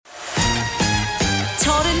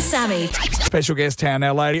and Sammy. Special guest town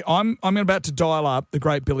now, lady. I'm about to dial up the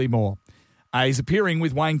great Billy Moore. He's appearing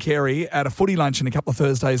with Wayne Carey at a footy lunch in a couple of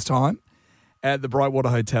Thursdays' time at the Brightwater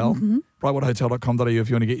Hotel. Brightwaterhotel.com.au if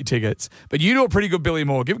you want to get your tickets. But you do a pretty good Billy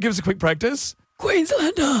Moore. Give us a quick practice.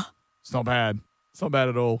 Queenslander. It's not bad. It's not bad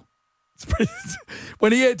at all. It's pretty,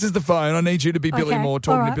 when he answers the phone, I need you to be Billy Moore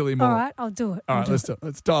talking to Billy Moore. All right, I'll do it. All right,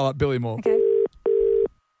 let's dial up Billy Moore. Okay.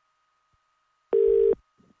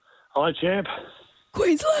 Hi, champ.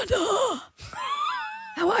 Queenslander.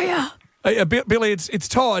 How are you? Hey, Billy, it's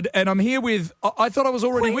Todd, and I'm here with. I thought I was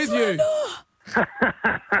already with you.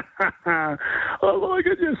 I like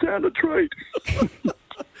it. You sound a treat.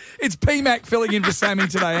 It's P-Mac filling in for Sammy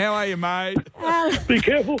today. How are you, mate? Be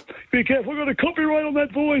careful. Be careful. I've got a copyright on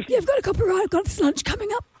that voice. You've got a copyright. I've got this lunch coming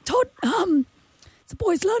up. Todd, it's a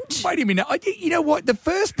boy's lunch. Wait a minute. You know what? The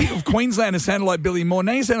first bit of Queenslander sounded like Billy Moore.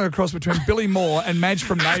 Now you sound like a cross between Billy Moore and Madge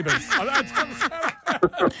from Neighbours.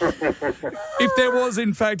 If there was,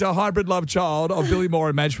 in fact, a hybrid love child of Billy Moore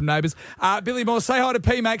and Madge from Neighbours. Billy Moore, say hi to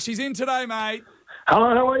P-Mac. She's in today, mate.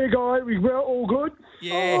 Hello, how are you guys? We well, all good?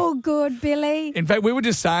 Yeah. All good, Billy. In fact, we were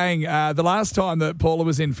just saying the last time that Paula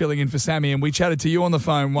was filling in for Sammy, and we chatted to you on the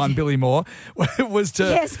phone, Billy Moore, was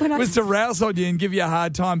to rouse on you and give you a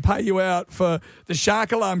hard time, pay you out for the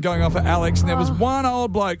shark alarm going off at Alex, and there was one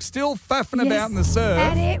old bloke still faffing about in the surf.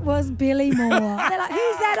 And it was Billy Moore. They're like,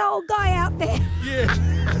 who's that old guy out there? Yeah.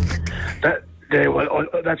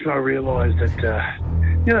 That's when I realised that,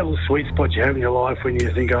 you know, that little sweet spot you have in your life when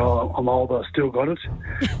you think, oh, I'm old, but I still got it.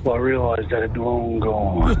 Well, I realised that it's long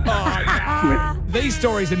gone. These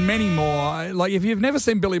stories and many more. Like, if you've never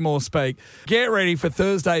seen Billy Moore speak, get ready for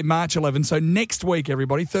Thursday, March 11. So next week,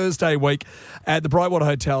 everybody, Thursday week at the Brightwater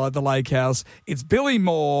Hotel at the Lake House. It's Billy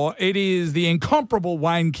Moore. It is the incomparable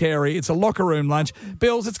Wayne Carey. It's a locker room lunch.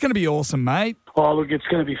 Bills, it's going to be awesome, mate. Oh, look, it's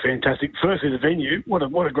going to be fantastic. Firstly, the venue. What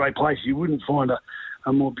a great place. You wouldn't find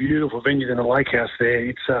a more beautiful venue than the Lake House there.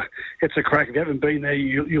 It's a crack. If you haven't been there,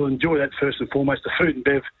 you'll enjoy that first and foremost. The food and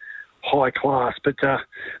bev, high class. But the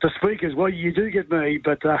speakers, well, you do get me.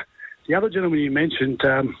 But the other gentleman you mentioned,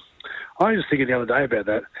 I was just thinking the other day about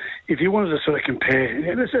that. If you wanted to sort of compare,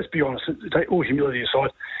 and let's be honest, take all humility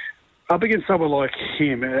aside, up against someone like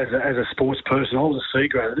him as a sports person, I was a C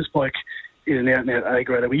grader. This bloke is an out-and-out A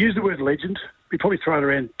grader. We use the word legend. We probably throw it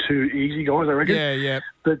around too easy, guys, I reckon. Yeah.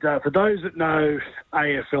 But for those that know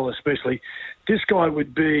AFL especially, this guy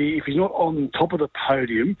would be, if he's not on top of the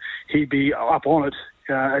podium, he'd be up on it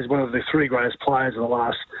as one of the three greatest players in the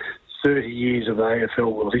last 30 years of the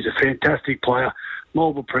AFL world. He's a fantastic player,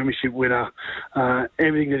 multiple premiership winner.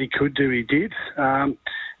 Everything that he could do, he did. And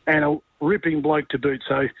a ripping bloke to boot.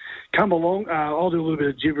 So come along. I'll do a little bit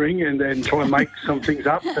of gibbering and then try and make some things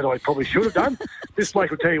up that I probably should have done. This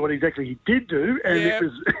bloke will tell you what exactly he did do, and it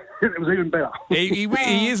was even better. He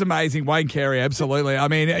is amazing, Wayne Carey, absolutely. I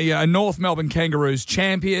mean, a North Melbourne Kangaroos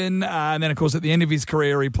champion, and then, of course, at the end of his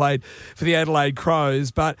career, he played for the Adelaide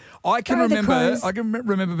Crows. But I can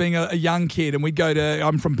remember being a young kid, and we'd go to,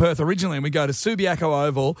 I'm from Perth originally, and we'd go to Subiaco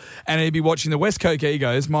Oval, and he'd be watching the West Coast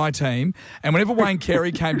Egos, my team, and whenever Wayne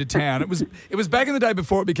Carey came to town, it was back in the day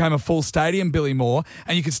before it became a full stadium, Billy Moore,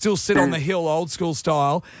 and you could still sit on the hill, old school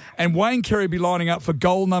style, and Wayne Carey would be lining up for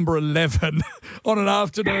goal number 11 on an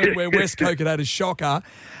afternoon where West Coast had a shocker,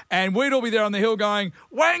 and we'd all be there on the hill going,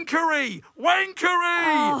 Wayne Carey! Wayne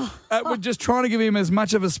Carey! We're just trying to give him as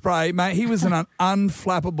much of a spray. Mate, he was an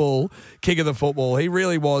unflappable kick of the football. He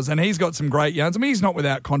really was, and he's got some great yarns. I mean, he's not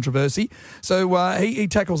without controversy, so he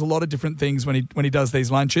tackles a lot of different things when he does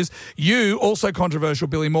these lunches. You, also controversial,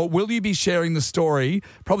 Billy Moore, will you be sharing the story,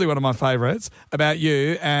 probably one of my favourites, about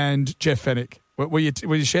you and Jeff Fennick? Will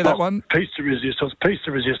you share that one? Peace to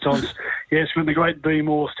resistance. Yes, when the great B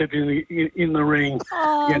Moore stepped in the ring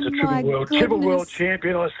against a triple world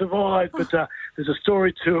champion, I survived. But there's a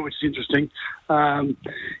story to it which is interesting.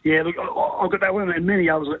 Look, I've got that one and many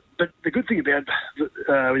others. But the good thing about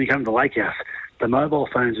when you come to the Lake House, the mobile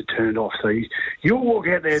phones are turned off, so you'll walk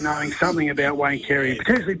out there knowing something about Wayne Carey and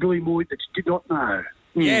potentially Billy Moore that you did not know.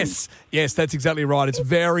 Yes, that's exactly right. It's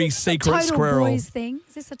very secret total squirrel. Boys thing.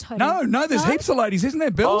 Is this a total? No, there's heaps of ladies, isn't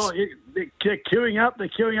there, Bills? Oh, yeah, they're queuing up.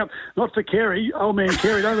 Not for Carey, old man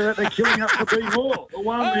Carey. Over that, they're queuing up for B Moore, the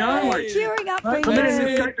one and the only. Queuing up for the man who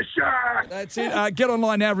escaped the shark. That's it. Get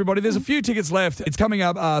online now, everybody. There's a few tickets left. It's coming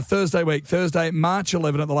up Thursday, March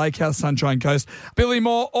 11 at the Lake House, Sunshine Coast. Billy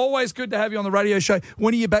Moore, always good to have you on the radio show.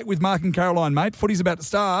 When are you back with Mark and Caroline, mate? Footy's about to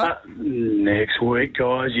start. Next week,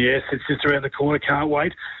 guys. Yes, it's just around the corner. Can't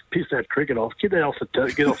wait. Piss that cricket off. Get off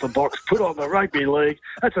the box. Put on the rugby league.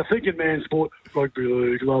 That's a thinking man's sport. Rugby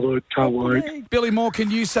league. Love it. Can't wait. Billy Moore,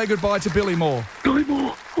 can you say goodbye to Billy Moore? Billy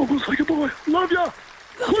Moore, I will say goodbye. Love ya.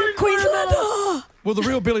 Love you, Queenslander. Will the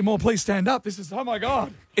real Billy Moore please stand up? This is, oh my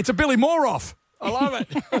God. It's a Billy Moore off. I love it.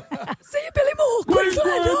 See you, Billy Moore,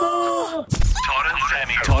 Queenslander.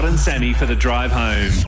 Todd and Sammy for the drive home.